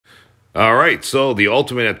All right, so the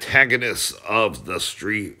ultimate antagonist of the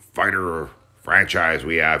Street Fighter franchise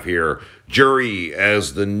we have here, Juri,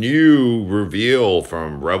 as the new reveal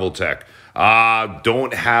from Revoltech.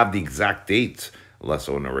 Don't have the exact date, unless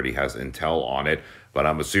someone already has intel on it, but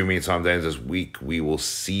I'm assuming sometime this week we will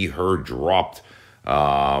see her dropped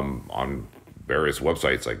on various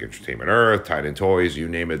websites like Entertainment Earth, Titan Toys, you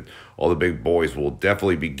name it. All the big boys will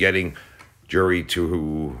definitely be getting Juri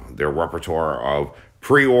to their repertoire of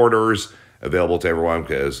pre-orders available to everyone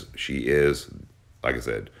because she is, like I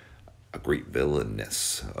said, a great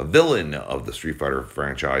villainess, a villain of the Street Fighter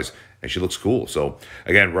franchise, and she looks cool. So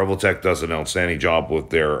again, Revoltech does an outstanding job with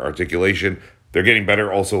their articulation. They're getting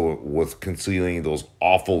better also with concealing those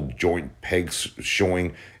awful joint pegs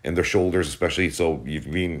showing in their shoulders, especially. So you've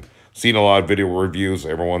been seen a lot of video reviews.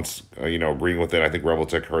 Everyone's agreeing with it. I think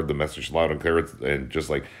Revoltech heard the message loud and clear, and just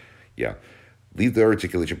like, yeah, leave the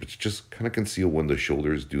articulation, but just kind of conceal when the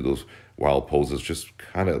shoulders do those wild poses. Just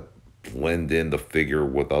kind of blend in the figure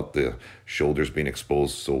without the shoulders being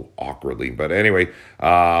exposed so awkwardly. But anyway,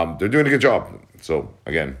 they're doing a good job. So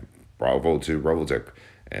again, bravo to Revoltech.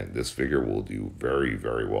 And this figure will do very,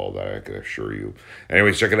 very well, that I can assure you.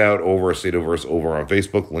 Anyways, check it out over Statoverse over on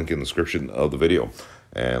Facebook. Link in the description of the video.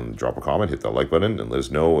 And drop a comment, hit that like button, and let us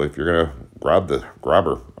know if you're going to grab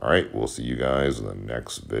her. All right, we'll see you guys in the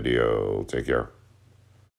next video. Take care.